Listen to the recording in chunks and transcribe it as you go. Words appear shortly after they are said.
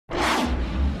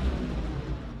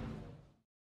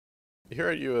Here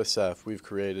at USF, we've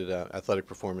created an athletic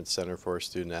performance center for our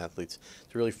student athletes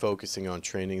to really focusing on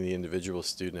training the individual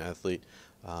student athlete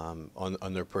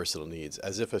on their personal needs.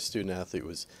 As if a student athlete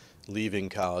was leaving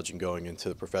college and going into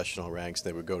the professional ranks,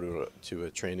 they would go to a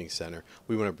training center.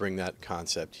 We want to bring that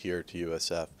concept here to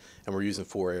USF, and we're using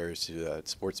four areas to do that: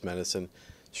 sports medicine,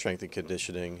 strength and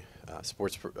conditioning,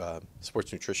 sports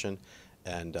nutrition,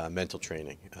 and mental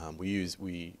training.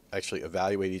 We actually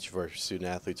evaluate each of our student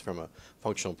athletes from a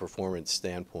functional performance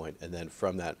standpoint, and then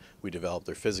from that we develop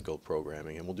their physical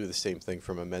programming, and we'll do the same thing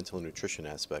from a mental and nutrition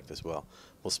aspect as well.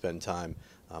 We'll spend time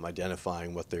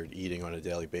identifying what they're eating on a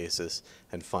daily basis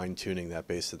and fine-tuning that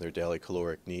based on their daily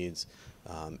caloric needs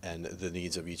and the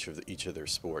needs of each of their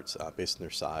sports based on their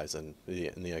size and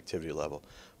the activity level.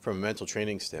 From a mental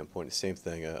training standpoint, the same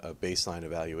thing, a baseline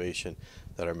evaluation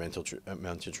that our mental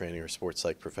training or sports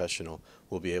psych professional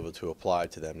will be able to apply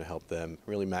to them to help them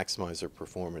really maximize their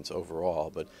performance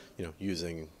overall, but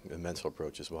using a mental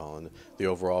approach as well. And the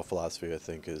overall philosophy, I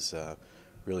think, is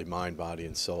really mind, body,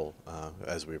 and soul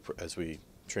as we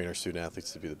train our student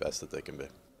athletes to be the best that they can be.